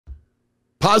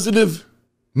Positive,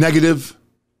 negative,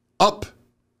 up,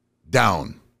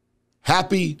 down,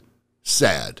 happy,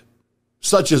 sad.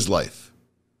 Such is life.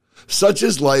 Such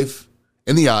is life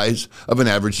in the eyes of an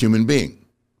average human being.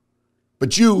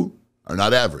 But you are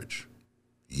not average.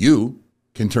 You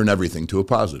can turn everything to a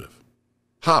positive.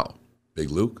 How, Big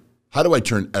Luke? How do I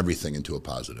turn everything into a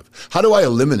positive? How do I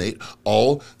eliminate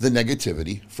all the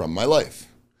negativity from my life?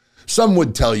 Some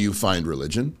would tell you find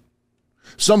religion.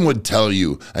 Some would tell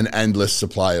you an endless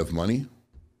supply of money,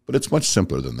 but it's much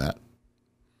simpler than that.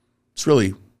 It's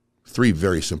really 3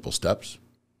 very simple steps.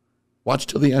 Watch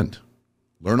till the end.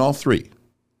 Learn all 3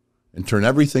 and turn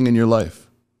everything in your life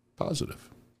positive.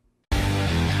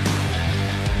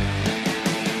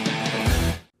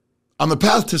 On the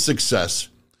path to success,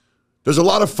 there's a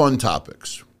lot of fun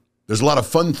topics. There's a lot of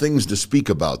fun things to speak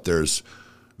about. There's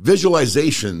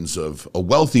visualizations of a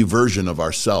wealthy version of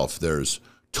ourselves. There's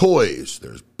toys,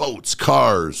 there's boats,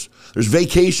 cars, there's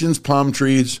vacations, palm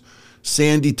trees,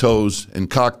 sandy toes, and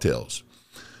cocktails.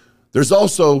 There's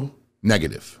also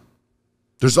negative.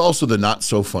 There's also the not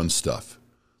so fun stuff.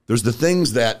 There's the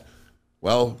things that,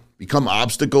 become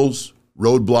obstacles,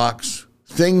 roadblocks,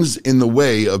 things in the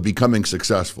way of becoming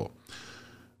successful.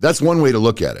 That's one way to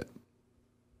look at it.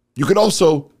 You could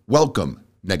also welcome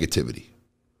negativity.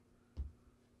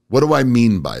 What do I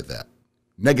mean by that?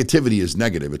 Negativity is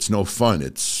negative. It's no fun.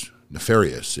 It's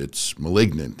nefarious. It's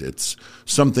malignant. It's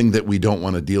something that we don't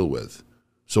want to deal with.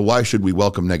 So why should we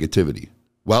welcome negativity?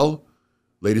 Well,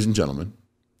 ladies and gentlemen,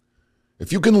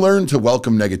 if you can learn to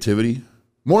welcome negativity,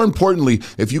 more importantly,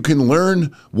 if you can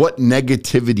learn what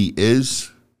negativity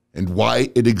is and why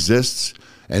it exists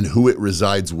and who it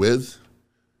resides with,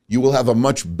 you will have a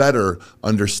much better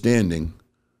understanding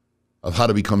of how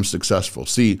to become successful.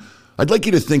 See, I'd like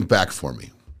you to think back for me.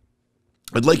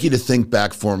 I'd like you to think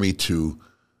back for me to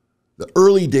the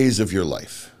early days of your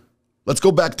life. Let's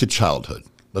go back to childhood.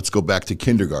 Let's go back to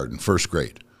kindergarten, first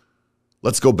grade.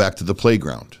 Let's go back to the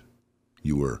playground.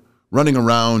 You were running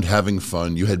around, having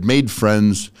fun. You had made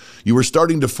friends. You were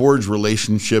starting to forge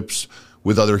relationships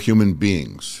with other human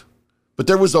beings. But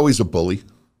there was always a bully.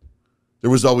 There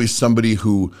was always somebody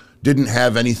who didn't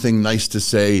have anything nice to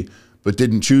say, but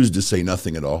didn't choose to say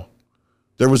nothing at all.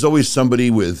 There was always somebody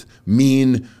with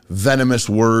mean, venomous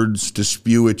words to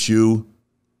spew at you,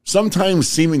 sometimes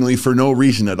seemingly for no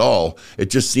reason at all.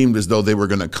 It just seemed as though they were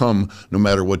going to come no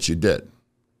matter what you did.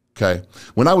 Okay?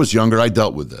 When I was younger, I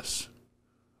dealt with this.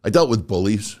 I dealt with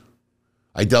bullies.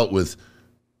 I dealt with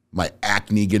my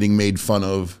acne getting made fun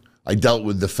of. I dealt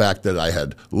with the fact that I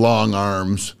had long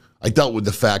arms. I dealt with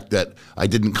the fact that I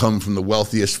didn't come from the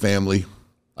wealthiest family.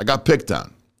 I got picked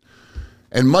on.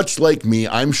 And much like me,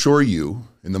 I'm sure you,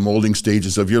 in the molding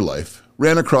stages of your life,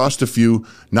 ran across a few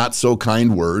not so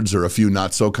kind words or a few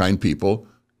not so kind people,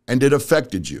 and it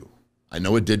affected you. I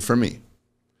know it did for me.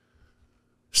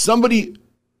 Somebody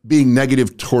being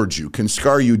negative towards you can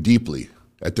scar you deeply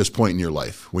at this point in your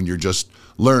life when you're just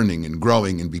learning and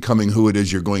growing and becoming who it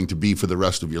is you're going to be for the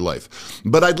rest of your life.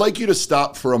 But I'd like you to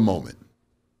stop for a moment.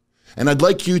 And I'd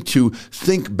like you to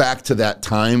think back to that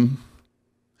time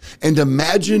and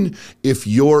imagine if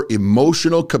your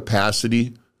emotional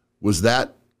capacity was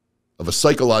that of a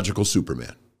psychological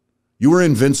Superman. You were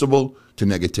invincible to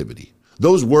negativity.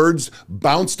 Those words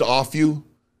bounced off you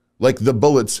like the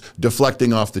bullets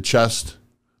deflecting off the chest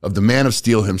of the Man of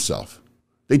Steel himself.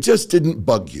 They just didn't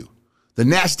bug you. The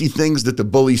nasty things that the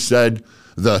bully said,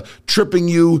 the tripping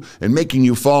you and making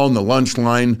you fall in the lunch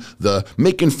line, the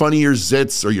making fun of your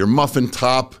zits or your muffin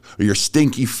top or your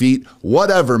stinky feet,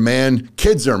 whatever, man.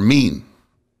 Kids are mean.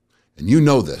 And you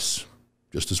know this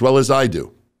just as well as I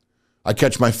do. I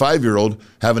catch my 5-year-old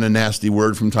having a nasty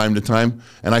word from time to time,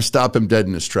 and I stop him dead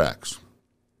in his tracks.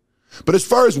 But as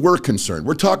far as we're concerned,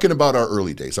 we're talking about our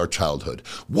early days, our childhood.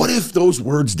 What if those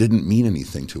words didn't mean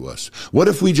anything to us? What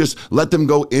if we just let them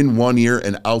go in one ear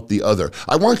and out the other?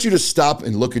 I want you to stop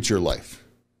and look at your life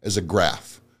as a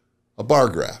graph, a bar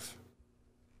graph.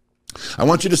 I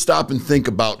want you to stop and think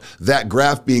about that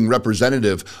graph being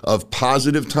representative of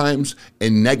positive times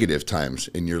and negative times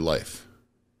in your life.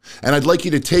 And I'd like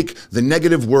you to take the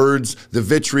negative words, the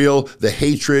vitriol, the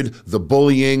hatred, the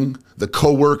bullying, the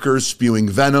coworkers spewing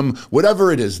venom,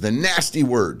 whatever it is, the nasty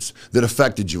words that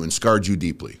affected you and scarred you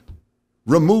deeply.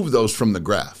 Remove those from the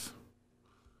graph.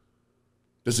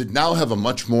 Does it now have a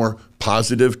much more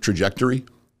positive trajectory?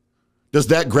 Does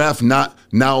that graph not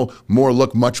now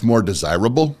look much more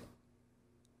desirable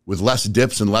with less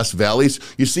dips and less valleys?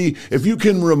 You see, if you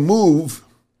can remove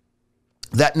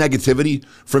that negativity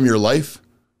from your life,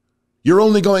 you're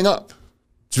only going up.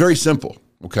 It's very simple,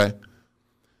 okay?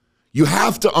 You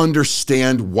have to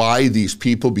understand why these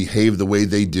people behave the way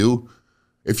they do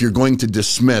if you're going to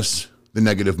dismiss the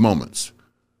negative moments.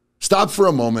 Stop for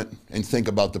a moment and think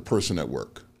about the person at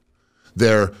work.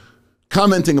 They're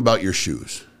commenting about your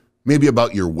shoes, maybe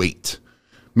about your weight,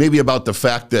 maybe about the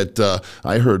fact that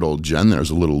I heard old Jen, there's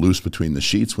a little loose between the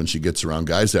sheets when she gets around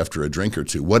guys after a drink or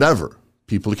two. Whatever.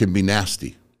 People can be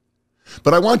nasty.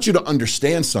 But I want you to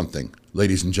understand something,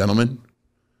 ladies and gentlemen.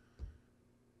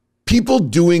 People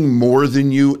doing more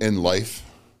than you in life,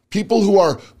 people who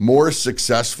are more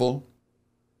successful,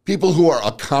 people who are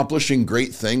accomplishing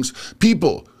great things,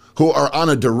 people who are on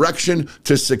a direction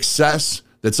to success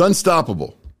that's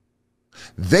unstoppable,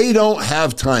 they don't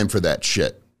have time for that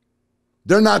shit.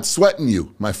 They're not sweating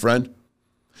you, my friend.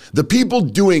 The people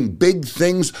doing big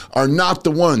things are not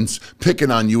the ones picking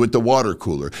on you at the water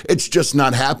cooler. It's just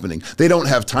not happening. They don't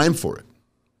have time for it.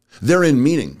 They're in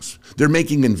meetings. They're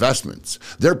making investments.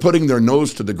 They're putting their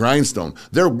nose to the grindstone.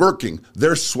 They're working.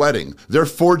 They're sweating. They're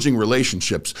forging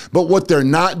relationships. But what they're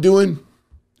not doing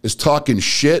is talking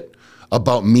shit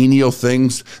about menial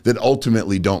things that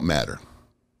ultimately don't matter.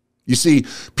 You see,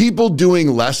 people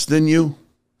doing less than you,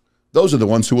 those are the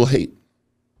ones who will hate.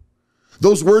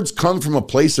 Those words come from a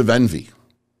place of envy.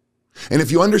 And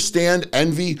if you understand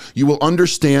envy, you will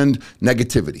understand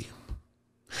negativity.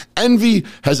 Envy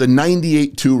has a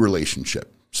 98-2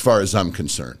 relationship, as far as I'm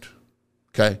concerned,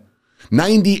 okay?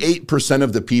 98%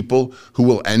 of the people who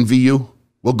will envy you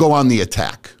will go on the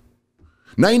attack.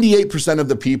 98% of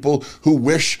the people who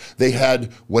wish they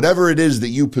had whatever it is that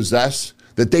you possess,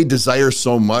 that they desire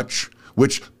so much,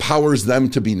 which powers them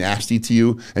to be nasty to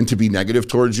you and to be negative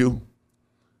towards you,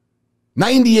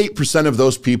 98% of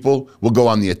those people will go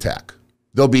on the attack.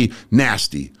 They'll be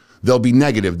nasty. They'll be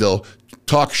negative. They'll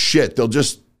talk shit. They'll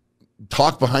just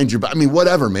talk behind your back. I mean,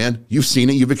 whatever, man. You've seen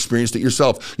it. You've experienced it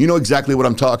yourself. You know exactly what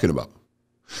I'm talking about.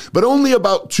 But only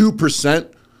about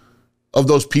 2% of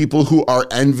those people who are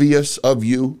envious of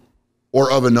you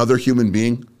or of another human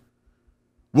being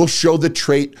will show the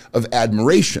trait of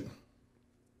admiration.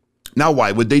 Now,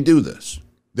 why would they do this?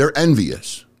 They're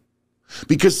envious.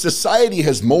 Because society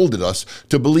has molded us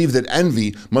to believe that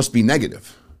envy must be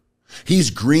negative. He's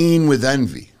green with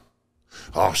envy.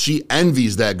 Oh, she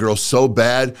envies that girl so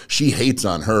bad, she hates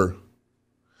on her.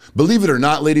 Believe it or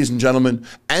not, ladies and gentlemen,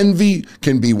 envy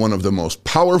can be one of the most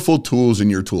powerful tools in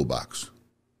your toolbox.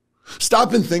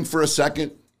 Stop and think for a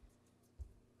second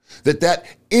that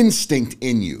instinct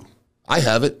in you, I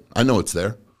have it, I know it's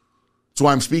there. That's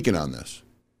why I'm speaking on this.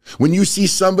 When you see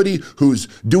somebody who's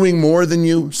doing more than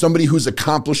you, somebody who's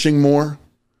accomplishing more,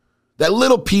 that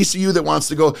little piece of you that wants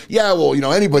to go, yeah, well, you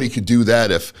know, anybody could do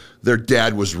that if their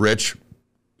dad was rich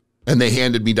and they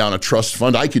handed me down a trust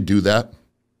fund, I could do that.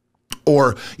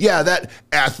 Or, yeah, that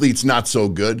athlete's not so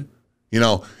good. You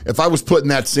know, if I was put in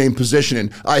that same position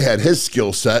and I had his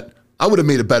skill set, I would have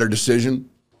made a better decision.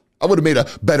 I would have made a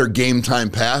better game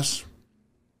time pass.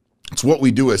 It's what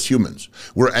we do as humans.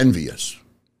 We're envious.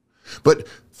 But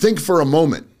think for a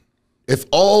moment, if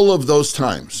all of those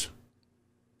times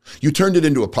you turned it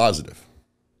into a positive,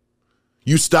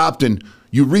 you stopped and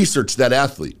you researched that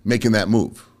athlete making that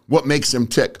move. What makes him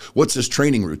tick? What's his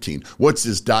training routine? What's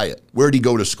his diet? Where did he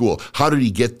go to school? How did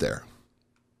he get there?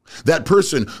 That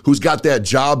person who's got that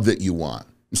job that you want,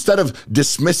 instead of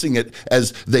dismissing it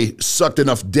as they sucked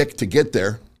enough dick to get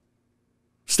there,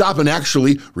 stop and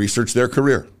actually research their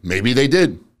career. Maybe they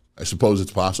did. I suppose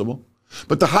it's possible.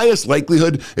 But the highest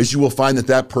likelihood is you will find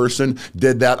that person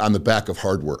did that on the back of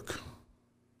hard work.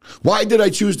 Why did I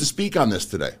choose to speak on this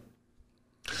today?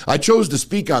 I chose to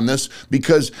speak on this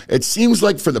because it seems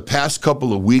like for the past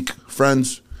couple of weeks,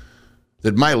 friends,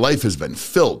 that my life has been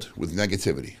filled with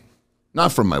negativity.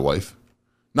 Not from my wife,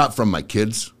 not from my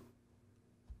kids.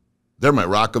 They're my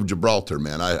rock of Gibraltar,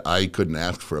 man. I couldn't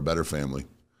ask for a better family.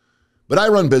 But I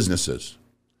run businesses,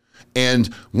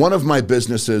 and one of my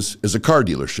businesses is a car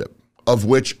dealership, of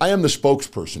which I am the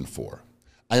spokesperson for.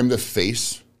 I am the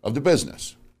face of the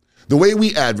business. The way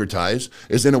we advertise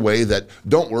is in a way that,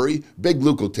 don't worry, Big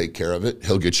Luke will take care of it.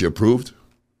 He'll get you approved.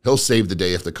 He'll save the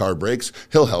day if the car breaks.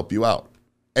 He'll help you out.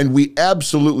 And we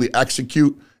absolutely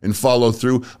execute and follow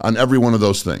through on every one of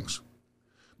those things.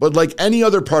 But like any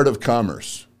other part of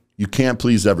commerce, you can't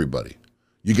please everybody.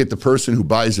 You get the person who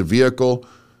buys a vehicle,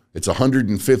 it's a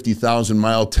 150,000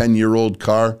 mile, 10-year-old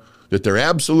car that they're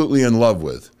absolutely in love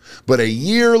with. But a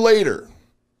year later,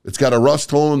 it's got a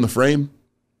rust hole in the frame.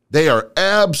 They are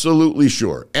absolutely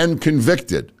sure and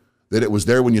convicted that it was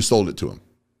there when you sold it to them.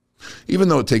 Even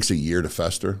though it takes a year to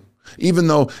fester, even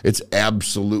though it's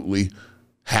absolutely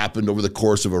happened over the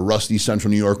course of a rusty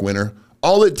central New York winter,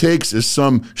 all it takes is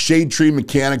some shade tree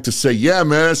mechanic to say, yeah,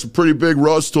 man, it's a pretty big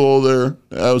rust hole there.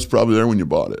 That was probably there when you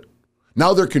bought it.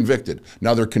 Now they're convicted.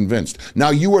 Now they're convinced. Now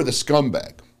you are the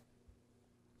scumbag.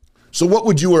 So what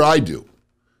would you or I do?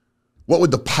 What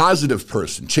would the positive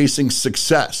person chasing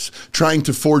success, trying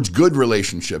to forge good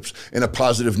relationships in a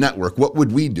positive network, what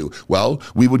would we do? Well,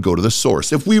 we would go to the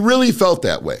source. If we really felt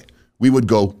that way, we would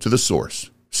go to the source.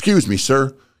 Excuse me,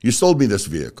 sir, you sold me this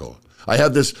vehicle. I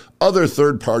have this other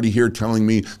third party here telling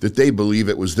me that they believe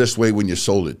it was this way when you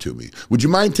sold it to me. Would you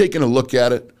mind taking a look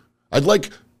at it? I'd like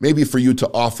maybe for you to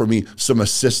offer me some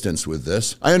assistance with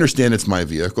this. I understand it's my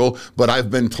vehicle, but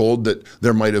I've been told that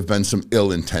there might have been some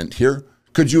ill intent here.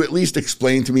 Could you at least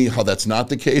explain to me how that's not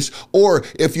the case? Or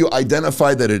if you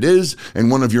identify that it is and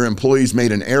one of your employees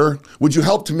made an error, would you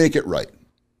help to make it right?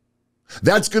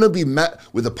 That's going to be met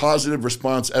with a positive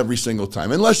response every single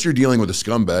time. Unless you're dealing with a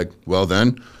scumbag, well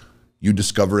then, you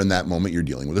discover in that moment you're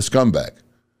dealing with a scumbag.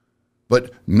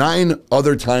 But 9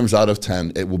 other times out of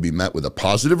 10, it will be met with a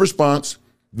positive response.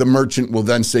 The merchant will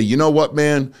then say, you know what,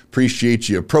 man, appreciate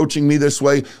you approaching me this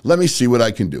way. Let me see what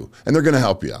I can do. And they're going to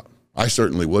help you out. I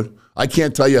certainly would. I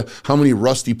can't tell you how many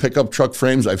rusty pickup truck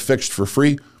frames I've fixed for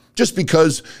free just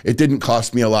because it didn't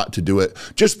cost me a lot to do it,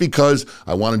 just because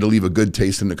I wanted to leave a good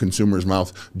taste in the consumer's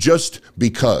mouth, just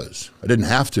because I didn't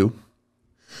have to.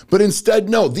 But instead,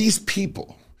 no, these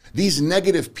people, these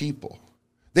negative people,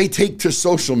 they take to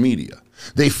social media.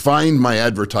 They find my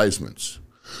advertisements.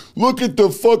 Look at the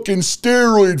fucking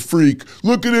steroid freak.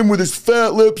 Look at him with his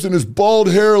fat lips and his bald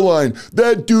hairline.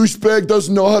 That douchebag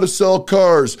doesn't know how to sell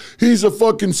cars. He's a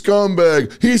fucking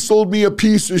scumbag. He sold me a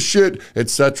piece of shit,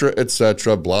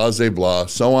 etc., blase blah,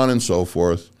 so on and so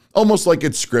forth. Almost like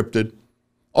it's scripted.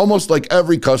 Almost like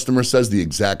every customer says the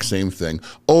exact same thing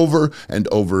over and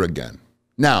over again.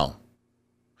 Now,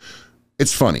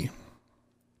 it's funny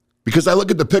because I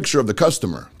look at the picture of the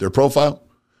customer, their profile,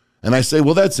 and I say,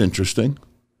 well, that's interesting.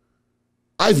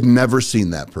 I've never seen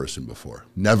that person before,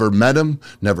 never met him,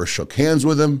 never shook hands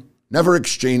with him, never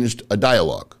exchanged a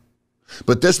dialogue.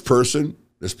 But this person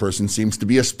seems to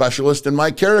be a specialist in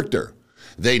my character.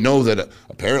 They know that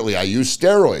apparently I use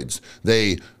steroids.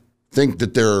 They think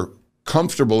that they're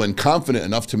comfortable and confident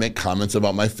enough to make comments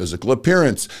about my physical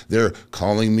appearance. They're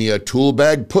calling me a tool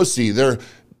bag pussy. They're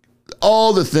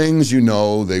all the things you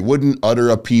know they wouldn't utter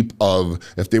a peep of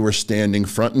if they were standing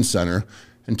front and center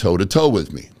and toe to toe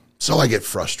with me. So I get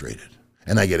frustrated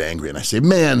and I get angry and I say,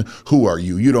 man, who are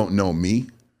you? You don't know me.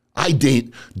 I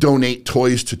donate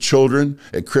toys to children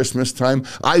at Christmas time.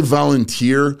 I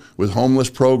volunteer with homeless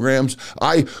programs.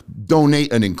 I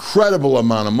donate an incredible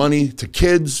amount of money to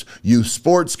kids, youth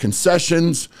sports,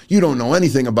 concessions. You don't know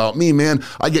anything about me, man.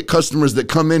 I get customers that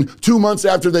come in 2 months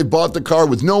after they bought the car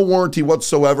with no warranty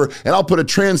whatsoever, and I'll put a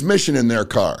transmission in their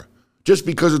car. Just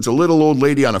because it's a little old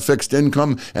lady on a fixed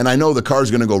income and I know the car's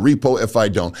going to go repo if I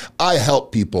don't. I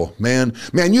help people, man.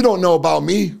 Man, you don't know about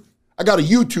me. I got a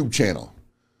YouTube channel.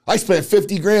 I spent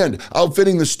 50 grand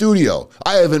outfitting the studio.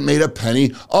 I haven't made a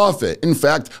penny off it. In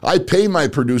fact, I pay my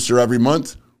producer every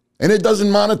month and it doesn't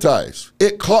monetize.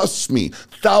 It costs me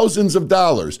thousands of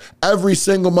dollars every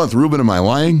single month. Ruben, am I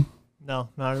lying? No,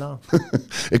 not at all.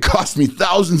 It costs me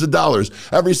thousands of dollars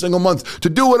every single month to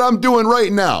do what I'm doing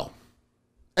right now.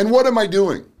 And what am I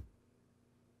doing?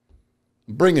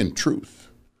 I'm bringing truth.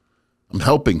 I'm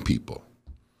helping people.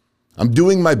 I'm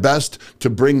doing my best to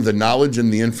bring the knowledge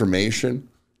and the information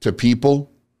to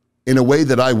people in a way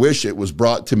that I wish it was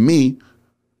brought to me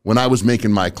when I was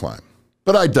making my climb.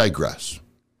 But I digress.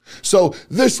 So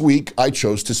this week, I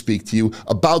chose to speak to you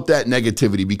about that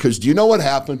negativity because do you know what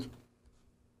happened?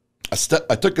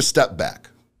 I took a step back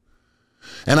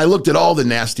and I looked at all the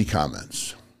nasty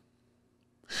comments.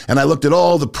 And I looked at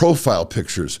all the profile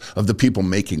pictures of the people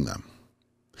making them.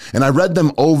 And I read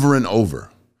them over and over.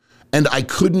 And I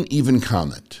couldn't even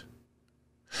comment.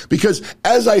 Because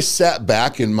as I sat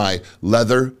back in my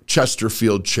leather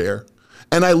Chesterfield chair,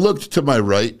 and I looked to my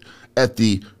right at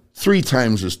the 3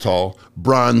 times as tall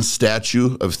bronze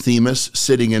statue of Themis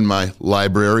sitting in my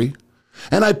library,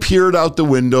 and I peered out the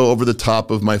window over the top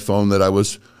of my phone that I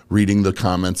was reading the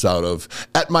comments out of,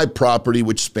 at my property,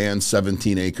 which spans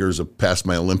 17 acres past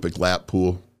my Olympic lap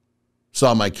pool,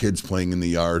 saw my kids playing in the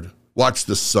yard, watched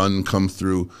the sun come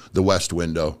through the west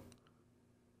window.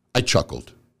 I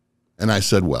chuckled, and I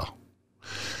said, well,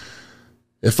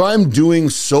 if I'm doing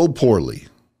so poorly,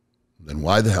 then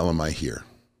why the hell am I here?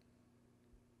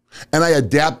 And I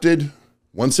adapted,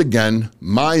 once again,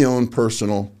 my own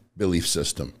personal belief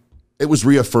system. It was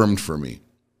reaffirmed for me.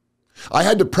 I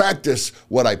had to practice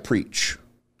what I preach,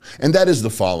 and that is the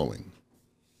following.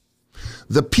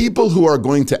 The people who are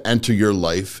going to enter your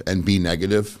life and be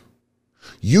negative,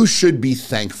 you should be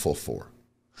thankful for.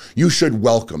 You should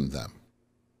welcome them.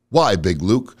 Why, Big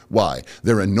Luke? Why?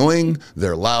 They're annoying,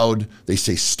 they're loud, they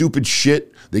say stupid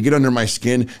shit, they get under my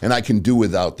skin, and I can do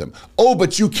without them. Oh,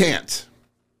 but you can't.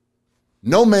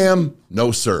 No, ma'am,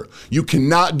 no, sir. You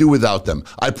cannot do without them.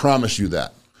 I promise you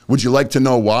that. Would you like to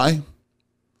know why?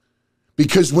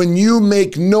 Because when you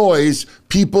make noise,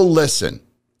 people listen.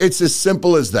 It's as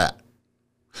simple as that.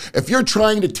 If you're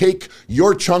trying to take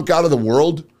your chunk out of the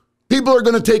world, people are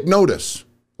going to take notice,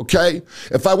 okay?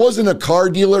 If I wasn't a car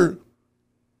dealer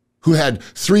who had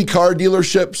 3 car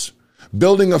dealerships,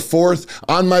 building a 4th,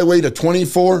 on my way to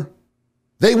 24,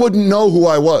 they wouldn't know who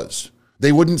I was.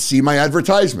 They wouldn't see my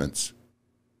advertisements.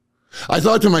 I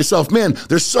thought to myself, man,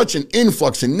 there's such an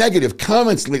influx in negative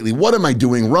comments lately. What am I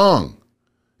doing wrong?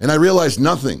 And I realized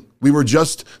nothing. We were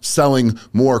just selling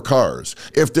more cars.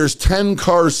 If there's 10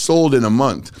 cars sold in a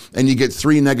month and you get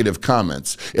 3 negative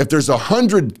comments, if there's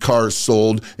 100 cars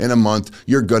sold in a month,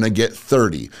 you're going to get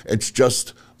 30. It's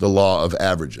just the law of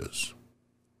averages.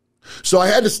 So I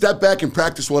had to step back and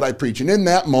practice what I preach. And in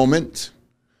that moment,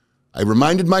 I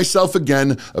reminded myself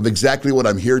again of exactly what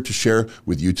I'm here to share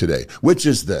with you today, which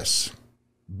is this: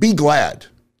 be glad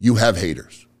you have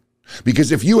haters.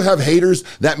 Because if you have haters,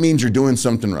 that means you're doing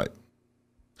something right.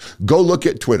 Go look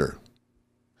at Twitter.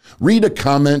 Read a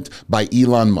comment by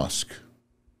Elon Musk.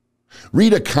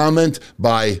 Read a comment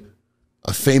by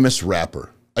a famous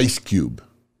rapper, Ice Cube.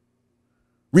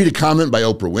 Read a comment by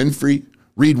Oprah Winfrey.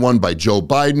 Read one by Joe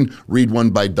Biden. Read one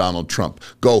by Donald Trump.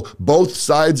 Go both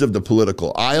sides of the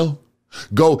political aisle.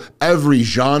 Go every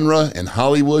genre in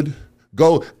Hollywood.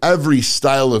 Go every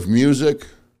style of music.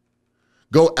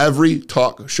 Go every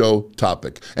talk show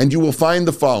topic. And you will find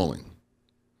the following: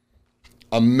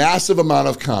 a massive amount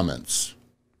of comments,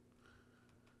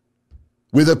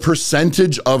 with a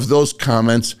percentage of those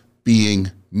comments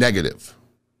being negative.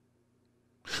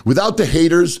 Without the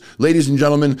haters, ladies and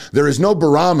gentlemen, there is no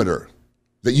barometer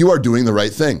that you are doing the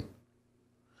right thing.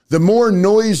 The more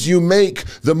noise you make,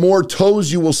 the more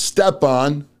toes you will step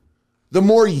on, the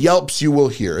more yelps you will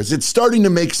hear. Is it starting to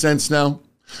make sense now?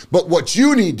 But what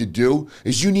you need to do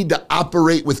is you need to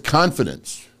operate with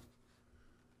confidence.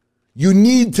 You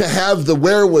need to have the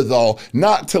wherewithal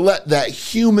not to let that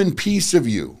human piece of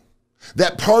you,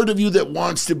 that part of you that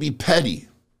wants to be petty,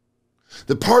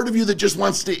 the part of you that just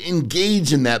wants to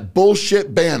engage in that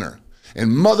bullshit banner and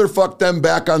motherfuck them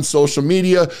back on social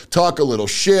media, talk a little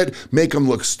shit, make them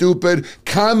look stupid,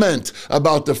 comment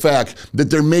about the fact that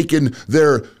they're making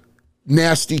their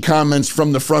nasty comments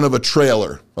from the front of a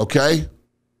trailer, okay?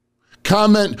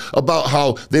 Comment about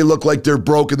how they look like they're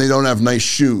broke and they don't have nice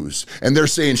shoes and they're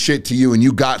saying shit to you and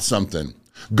you got something.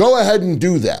 Go ahead and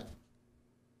do that.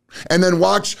 And then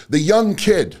watch the young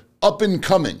kid up and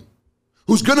coming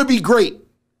who's going to be great,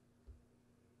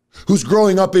 who's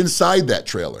growing up inside that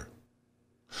trailer,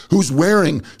 who's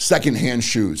wearing secondhand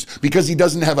shoes because he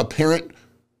doesn't have a parent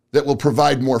that will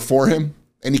provide more for him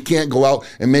and he can't go out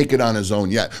and make it on his own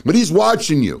yet. But he's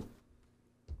watching you.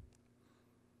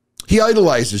 He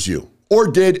idolizes you, or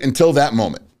did until that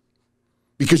moment,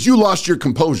 because you lost your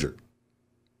composure.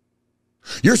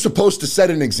 You're supposed to set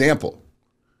an example.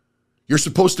 You're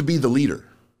supposed to be the leader.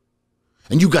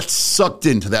 And you got sucked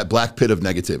into that black pit of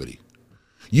negativity.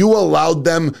 You allowed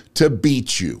them to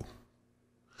beat you.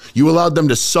 You allowed them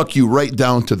to suck you right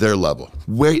down to their level,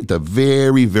 way at the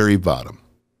very, very bottom.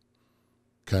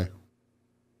 Okay?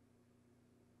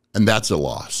 And that's a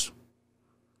loss.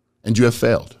 And you have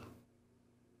failed.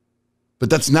 But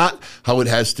that's not how it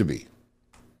has to be.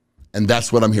 And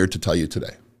that's what I'm here to tell you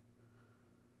today.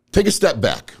 Take a step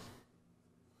back.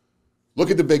 Look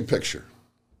at the big picture.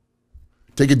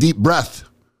 Take a deep breath.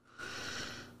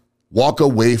 Walk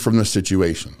away from the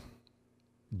situation.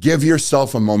 Give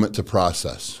yourself a moment to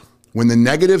process. When the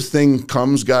negative thing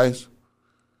comes, guys,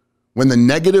 when the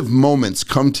negative moments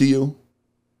come to you,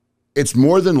 it's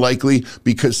more than likely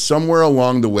because somewhere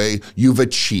along the way you've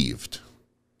achieved,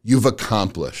 you've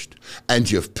accomplished, and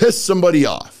you've pissed somebody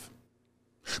off.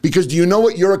 Because do you know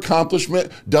what your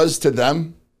accomplishment does to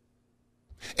them?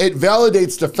 It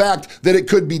validates the fact that it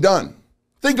could be done.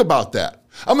 Think about that.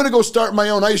 I'm going to go start my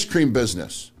own ice cream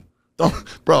business. Don't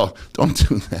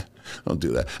do that. Don't do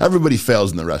that. Everybody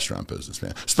fails in the restaurant business,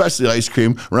 man. Especially ice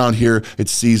cream. Around here,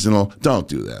 it's seasonal. Don't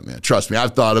do that, man. Trust me.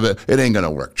 I've thought of it. It ain't going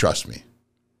to work. Trust me.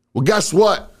 Well, guess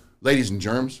what, ladies and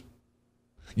germs?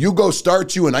 You go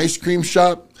start you an ice cream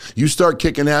shop. You start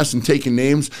kicking ass and taking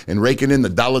names and raking in the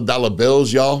dollar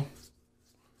bills, y'all.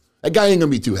 That guy ain't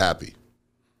going to be too happy.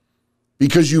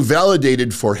 Because you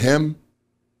validated for him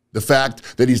the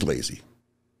fact that he's lazy.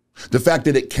 The fact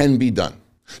that it can be done.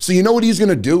 So you know what he's going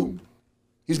to do?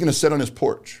 He's going to sit on his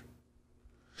porch.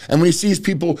 And when he sees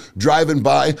people driving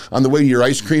by on the way to your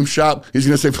ice cream shop, he's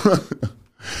going to say,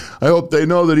 I hope they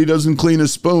know that he doesn't clean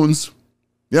his spoons.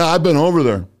 Yeah, I've been over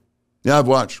there. Yeah, I've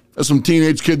watched. There's some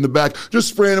teenage kid in the back just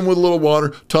spraying him with a little water,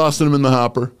 tossing him in the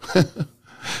hopper.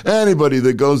 Anybody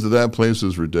that goes to that place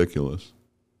is ridiculous.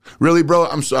 Really, bro?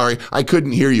 I'm sorry. I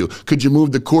couldn't hear you. Could you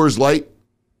move the Coors Light?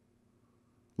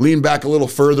 Lean back a little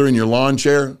further in your lawn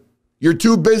chair? You're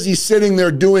too busy sitting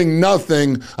there doing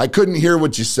nothing. I couldn't hear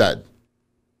what you said.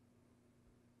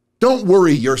 Don't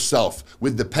worry yourself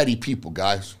with the petty people,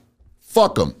 guys.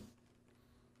 Fuck them.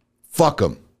 Fuck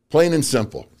them. Plain and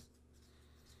simple.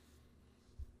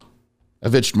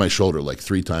 I've itched my shoulder like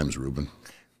 3 times, Ruben.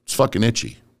 It's fucking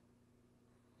itchy.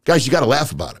 Guys, you got to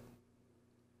laugh about it.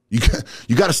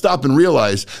 You got to stop and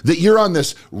realize that you're on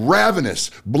this ravenous,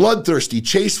 bloodthirsty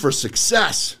chase for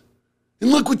success.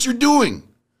 And look what you're doing.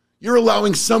 You're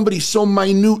allowing somebody so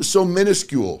minute, so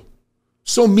minuscule,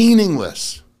 so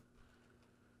meaningless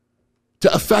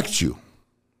to affect you.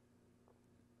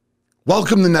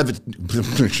 Welcome to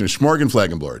Schmorgan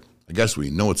Flagenblord. I guess we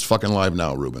know it's fucking live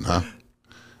now, Ruben, huh?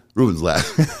 Ruben's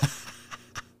laughing.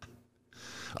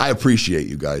 I appreciate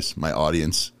you guys, my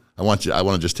audience. I want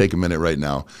to just take a minute right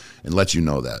now and let you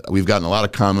know that. We've gotten a lot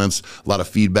of comments, a lot of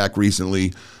feedback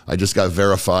recently. I just got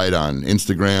verified on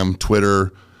Instagram,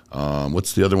 Twitter,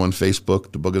 what's the other one,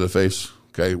 Facebook, the Book of the Face.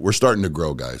 Okay, we're starting to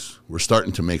grow, guys. We're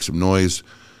starting to make some noise.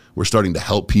 We're starting to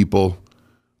help people.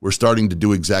 We're starting to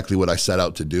do exactly what I set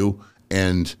out to do.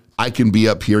 And I can be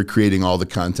up here creating all the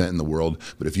content in the world,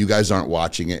 but if you guys aren't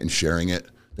watching it and sharing it,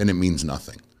 then it means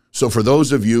nothing. So for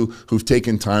those of you who've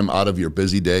taken time out of your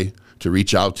busy day to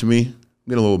reach out to me, I'm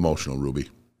getting a little emotional, Ruby.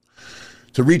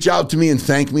 To reach out to me and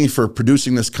thank me for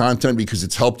producing this content because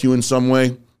it's helped you in some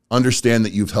way, understand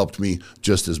that you've helped me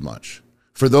just as much.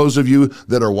 For those of you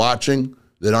that are watching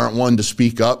that aren't one to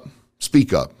speak up,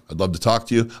 speak up. I'd love to talk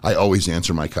to you. I always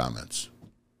answer my comments.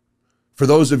 For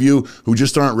those of you who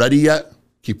just aren't ready yet,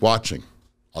 keep watching.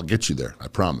 I'll get you there, I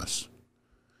promise.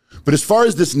 But as far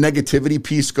as this negativity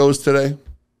piece goes today,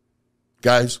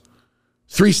 guys,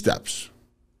 3 steps,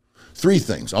 3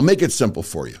 things. I'll make it simple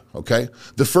for you, okay?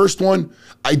 The first one,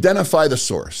 identify the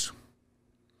source.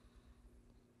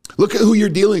 Look at who you're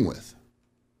dealing with.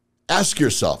 Ask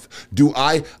yourself, do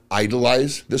I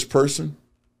idolize this person?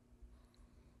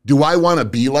 Do I want to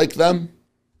be like them?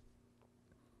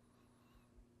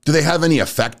 Do they have any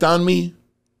effect on me?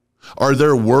 Are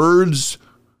their words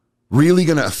really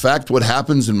going to affect what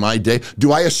happens in my day?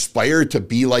 Do I aspire to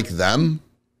be like them?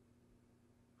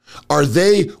 Are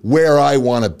they where I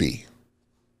want to be?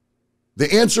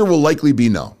 The answer will likely be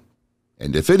no.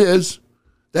 And if it is,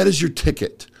 that is your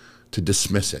ticket to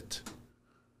dismiss it.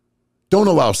 Don't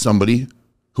allow somebody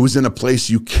who's in a place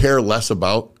you care less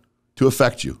about to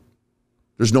affect you.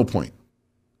 There's no point.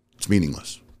 It's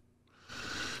meaningless.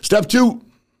 Step 2,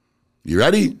 you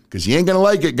ready? Because you ain't going to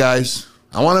like it, guys.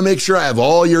 I want to make sure I have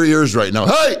all your ears right now.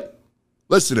 Hey,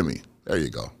 listen to me. There you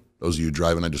go. Those of you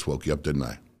driving, I just woke you up, didn't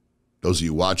I? Those of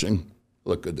you watching,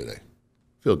 look good today.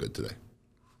 Feel good today.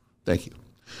 Thank you.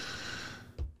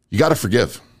 You got to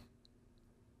forgive.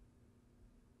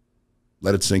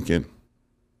 Let it sink in.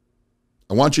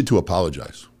 I want you to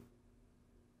apologize.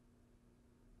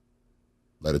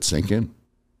 Let it sink in.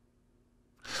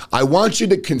 I want you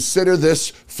to consider this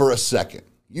for a second.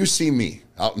 You see me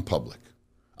out in public.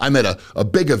 I'm at a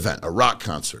big event, a rock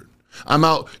concert. I'm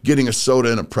out getting a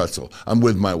soda and a pretzel. I'm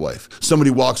with my wife. Somebody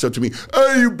walks up to me,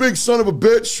 hey, you big son of a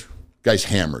bitch. Guy's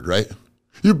hammered, right?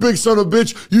 You big son of a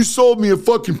bitch, you sold me a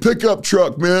fucking pickup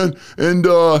truck, man. And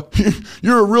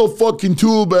you're a real fucking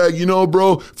tool bag, you know,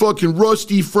 bro. Fucking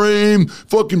rusty frame,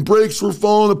 fucking brakes were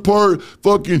falling apart.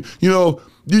 Fucking, you know,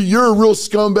 you're a real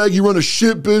scumbag. You run a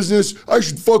shit business. I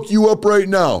should fuck you up right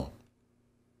now.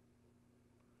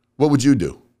 What would you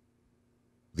do?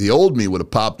 The old me would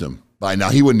have popped him. By now,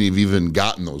 he wouldn't have even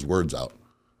gotten those words out.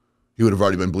 He would have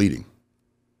already been bleeding.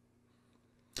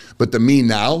 But the me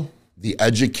now, the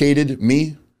educated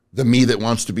me, the me that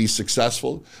wants to be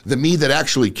successful, the me that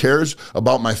actually cares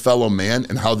about my fellow man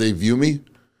and how they view me,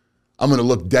 I'm going to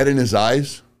look dead in his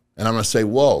eyes and I'm going to say,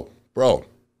 whoa, bro,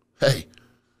 hey,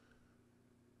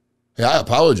 I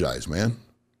apologize, man.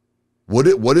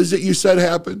 What is it you said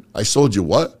happened? I sold you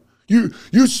what?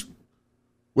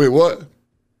 Wait, what?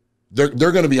 They're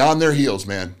going to be on their heels,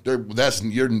 man.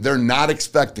 They're not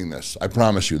expecting this. I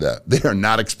promise you that. They are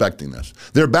not expecting this.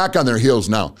 They're back on their heels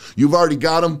now. You've already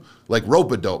got them like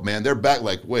rope-a-dope, man. They're back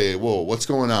like, wait, whoa, what's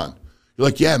going on? You're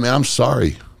like, yeah, man, I'm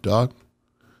sorry, dog.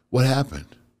 What happened?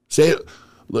 Say it,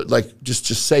 like, just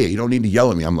say it. You don't need to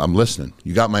yell at me. I'm listening.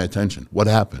 You got my attention. What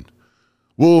happened?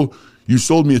 Well, you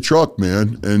sold me a truck,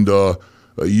 man, and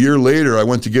a year later, I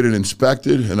went to get it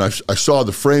inspected, and I saw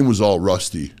the frame was all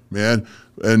rusty, man.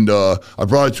 And I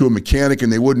brought it to a mechanic,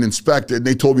 and they wouldn't inspect it. And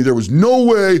they told me there was no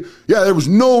way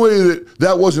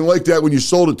that wasn't like that when you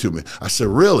sold it to me. I said,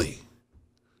 really?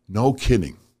 No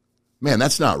kidding. Man,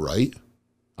 that's not right.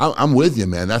 I'm with you,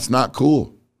 man. That's not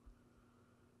cool.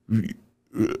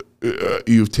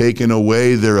 You've taken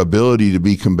away their ability to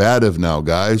be combative now,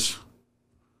 guys.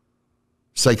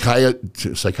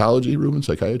 Psychology, Ruben?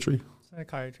 Psychiatry?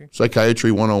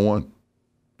 Psychiatry 101.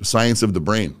 The science of the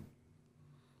brain.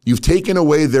 You've taken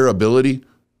away their ability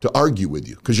to argue with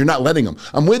you because you're not letting them.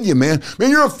 I'm with you, man.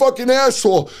 Man, you're a fucking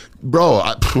asshole.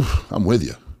 Bro, I'm with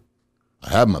you.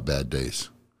 I have my bad days.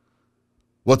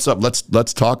 What's up?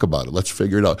 Let's talk about it. Let's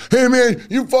figure it out. Hey, man,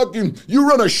 you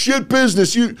run a shit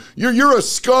business. You're a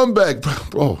scumbag.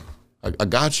 Bro, I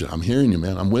got you. I'm hearing you,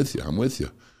 man. I'm with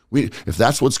you. If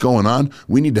that's what's going on,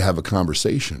 we need to have a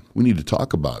conversation. We need to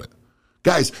talk about it.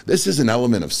 Guys, this is an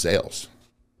element of sales.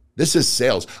 This is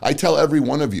sales. I tell every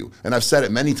one of you, and I've said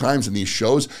it many times in these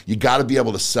shows, you got to be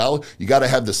able to sell. You got to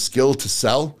have the skill to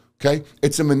sell, okay?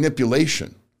 It's a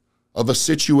manipulation of a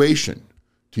situation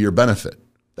to your benefit.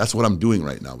 That's what I'm doing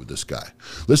right now with this guy.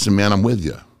 Listen, man, I'm with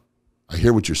you. I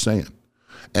hear what you're saying.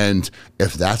 And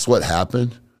if that's what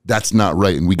happened, that's not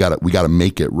right, and we got to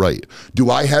make it right. Do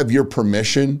I have your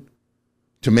permission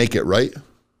to make it right?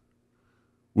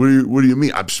 What do you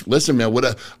mean? Listen, man,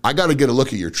 I got to get a look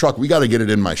at your truck. We got to get it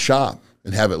in my shop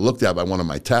and have it looked at by one of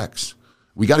my techs.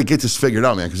 We got to get this figured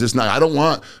out, man, because it's not. I don't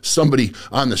want somebody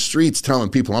on the streets telling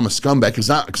people I'm a scumbag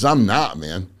because I'm not,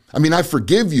 man. I mean, I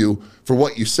forgive you for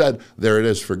what you said. There it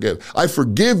is, forgive. I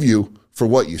forgive you for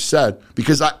what you said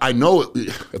because I know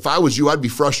if I was you, I'd be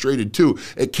frustrated too.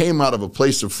 It came out of a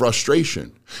place of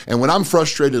frustration. And when I'm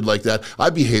frustrated like that, I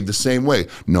behave the same way.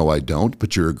 No, I don't,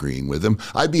 but you're agreeing with him.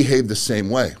 I behave the same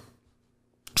way.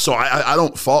 So I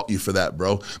don't fault you for that,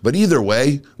 bro. But either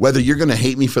way, whether you're going to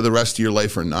hate me for the rest of your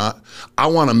life or not, I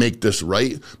want to make this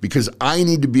right because I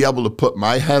need to be able to put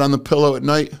my head on the pillow at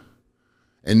night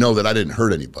and know that I didn't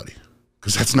hurt anybody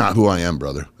because that's not who I am,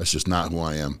 brother. That's just not who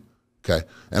I am. Okay,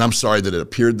 and I'm sorry that it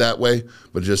appeared that way,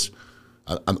 but just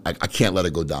I can't let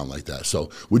it go down like that. So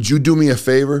would you do me a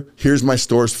favor? Here's my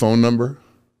store's phone number.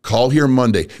 Call here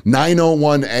Monday,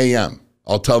 9:01 a.m.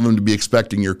 I'll tell them to be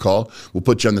expecting your call. We'll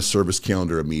put you on the service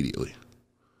calendar immediately.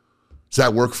 Does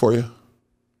that work for you?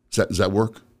 Does that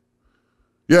work?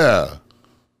 Yeah,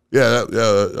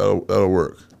 that'll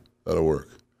work. That'll work.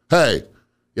 Hey,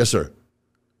 yes, sir.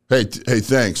 Hey,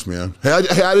 thanks, man. Hey,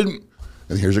 I didn't.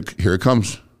 And here it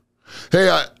comes. Hey,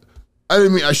 I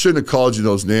didn't mean, I shouldn't have called you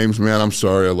those names, man. I'm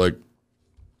sorry. I've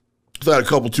had a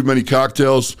couple too many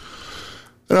cocktails,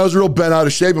 and I was real bent out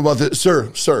of shape about this.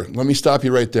 Sir, let me stop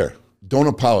you right there. Don't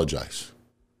apologize.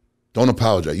 Don't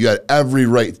apologize. You had every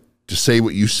right to say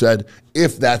what you said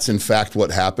if that's in fact what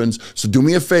happens. So do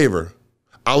me a favor.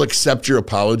 I'll accept your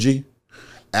apology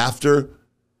after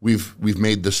we've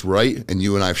made this right and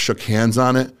you and I have shook hands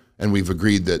on it and we've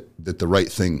agreed that the right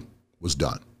thing was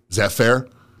done. Is that fair?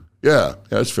 Yeah,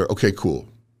 that's fair. Okay, cool.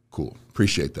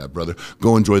 Appreciate that, brother.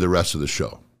 Go enjoy the rest of the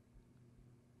show.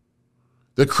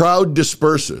 The crowd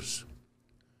disperses.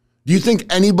 Do you think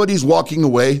anybody's walking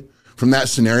away from that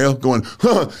scenario going,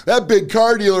 that big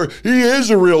car dealer, he is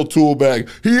a real tool bag.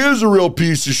 He is a real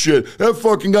piece of shit. That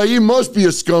fucking guy, he must be a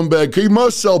scumbag. He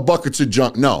must sell buckets of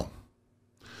junk. No.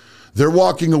 They're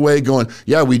walking away going,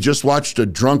 yeah, we just watched a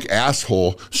drunk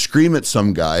asshole scream at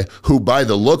some guy who, by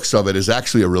the looks of it, is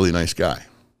actually a really nice guy.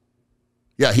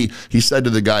 Yeah, he said to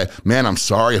the guy, man, I'm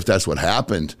sorry if that's what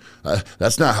happened.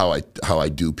 That's not how I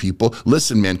do people.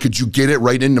 Listen, man, could you get it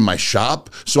right into my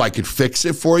shop so I could fix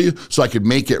it for you, so I could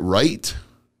make it right?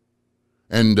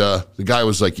 And the guy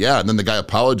was like, yeah, and then the guy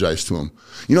apologized to him.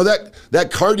 You know,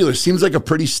 that car dealer seems like a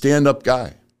pretty stand-up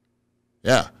guy.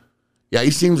 Yeah,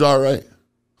 he seems all right.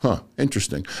 Huh,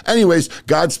 interesting. Anyways,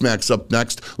 Godsmack's up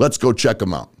next. Let's go check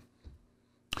him out.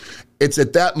 It's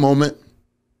at that moment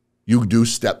you do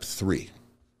step 3.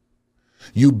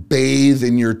 You bathe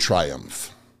in your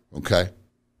triumph, okay?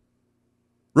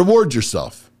 Reward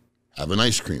yourself. Have an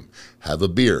ice cream. Have a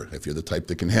beer if you're the type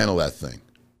that can handle that thing.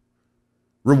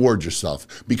 Reward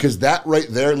yourself. Because that right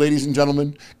there, ladies and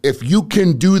gentlemen, if you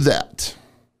can do that,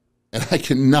 and I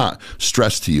cannot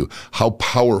stress to you how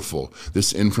powerful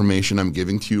this information I'm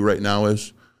giving to you right now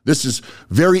is. This is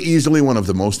very easily one of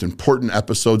the most important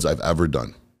episodes I've ever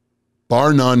done.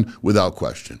 Bar none, without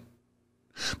question.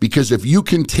 Because if you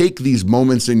can take these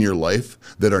moments in your life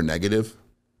that are negative,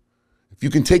 if you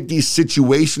can take these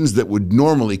situations that would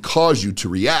normally cause you to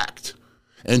react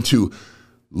and to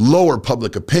lower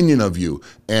public opinion of you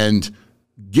and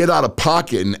get out of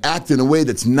pocket and act in a way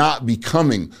that's not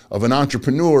becoming of an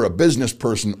entrepreneur, a business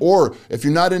person, or if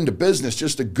you're not into business,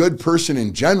 just a good person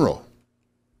in general.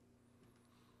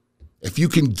 If you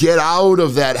can get out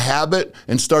of that habit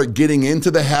and start getting into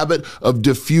the habit of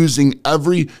diffusing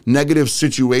every negative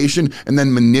situation and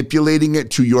then manipulating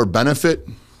it to your benefit,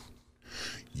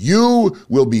 you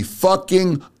will be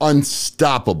fucking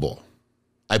unstoppable.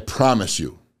 I promise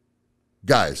you.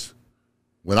 Guys,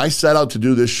 when I set out to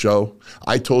do this show,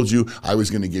 I told you I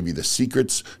was going to give you the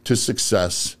secrets to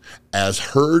success as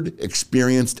heard,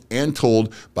 experienced, and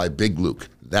told by Big Luke.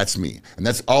 That's me. And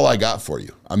that's all I got for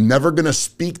you. I'm never going to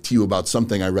speak to you about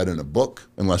something I read in a book,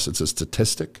 unless it's a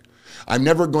statistic. I'm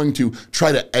never going to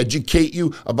try to educate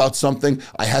you about something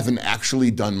I haven't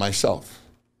actually done myself.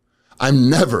 I'm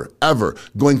never, ever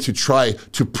going to try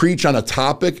to preach on a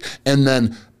topic and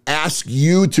then ask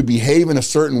you to behave in a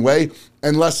certain way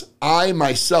unless I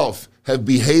myself have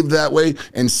behaved that way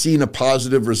and seen a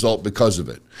positive result because of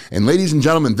it. And ladies and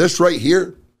gentlemen, this right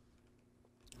here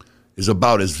is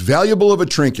about as valuable of a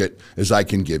trinket as I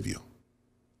can give you.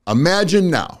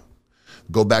 Imagine now,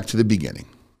 go back to the beginning.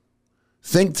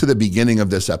 Think to the beginning of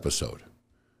this episode.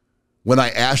 When I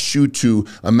asked you to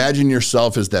imagine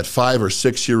yourself as that 5 or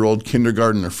 6 year old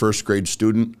kindergarten or first grade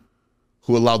student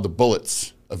who allowed the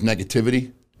bullets of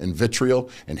negativity and vitriol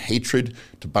and hatred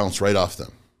to bounce right off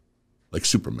them, like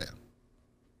Superman.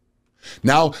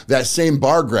 Now, that same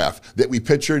bar graph that we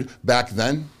pictured back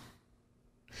then,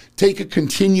 take a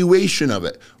continuation of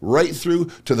it right through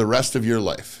to the rest of your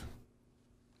life.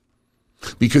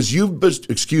 Because you've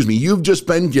just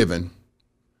been given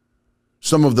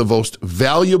some of the most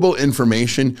valuable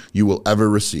information you will ever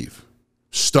receive.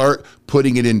 Start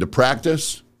putting it into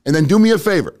practice, and then do me a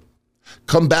favor.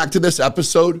 Come back to this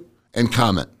episode and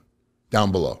comment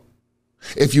down below.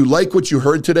 If you like what you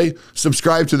heard today,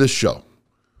 subscribe to this show.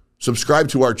 Subscribe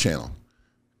to our channel.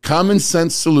 Common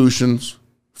sense solutions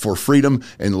for freedom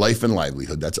and life and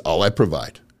livelihood. That's all I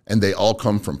provide. And they all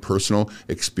come from personal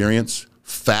experience,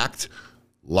 fact,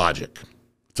 logic.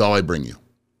 That's all I bring you.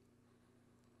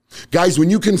 Guys, when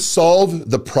you can solve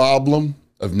the problem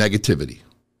of negativity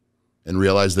and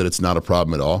realize that it's not a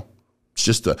problem at all, it's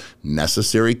just a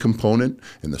necessary component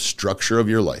in the structure of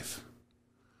your life.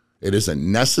 It is a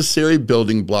necessary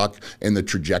building block in the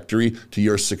trajectory to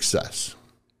your success.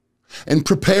 And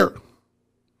prepare,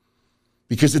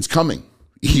 because it's coming.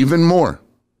 Even more.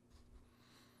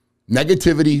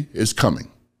 Negativity is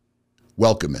coming.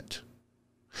 Welcome it.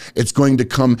 It's going to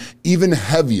come even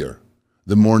heavier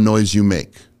the more noise you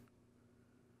make.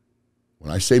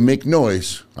 When I say make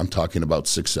noise, I'm talking about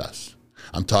success.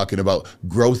 I'm talking about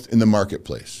growth in the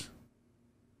marketplace.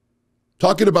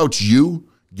 Talking about you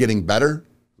getting better,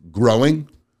 growing,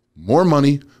 more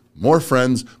money, more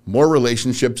friends, more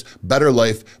relationships, better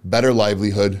life, better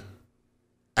livelihood.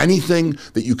 Anything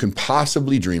that you can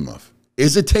possibly dream of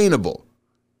is attainable,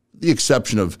 the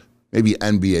exception of maybe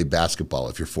NBA basketball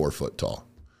if you're 4 foot tall.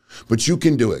 But you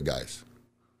can do it, guys.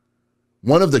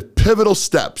 One of the pivotal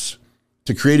steps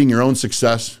to creating your own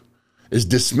success is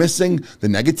dismissing the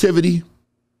negativity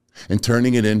and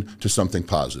turning it into something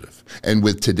positive. And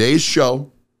with today's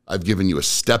show, I've given you a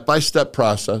step-by-step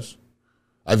process.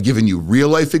 I've given you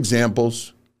real-life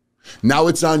examples. Now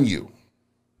it's on you.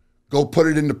 Go put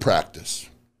it into practice.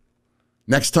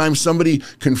 Next time somebody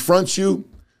confronts you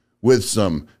with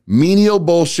some menial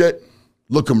bullshit,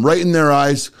 look them right in their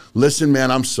eyes. Listen,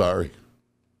 man, I'm sorry.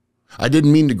 I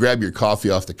didn't mean to grab your coffee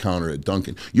off the counter at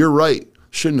Dunkin'. You're right.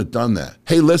 Shouldn't have done that.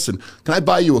 Hey, listen, can I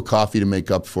buy you a coffee to make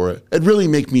up for it? It'd really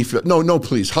make me feel... No,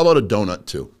 please. How about a donut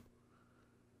too?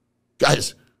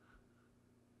 Guys,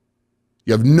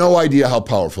 you have no idea how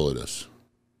powerful it is.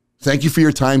 Thank you for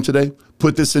your time today.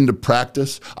 Put this into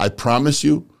practice. I promise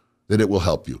you that it will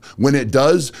help you. When it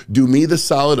does, do me the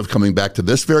solid of coming back to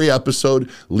this very episode,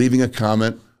 leaving a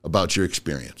comment about your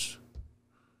experience.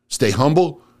 Stay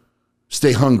humble,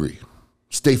 stay hungry,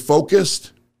 stay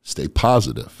focused, stay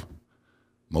positive.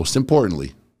 Most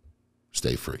importantly,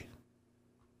 stay free.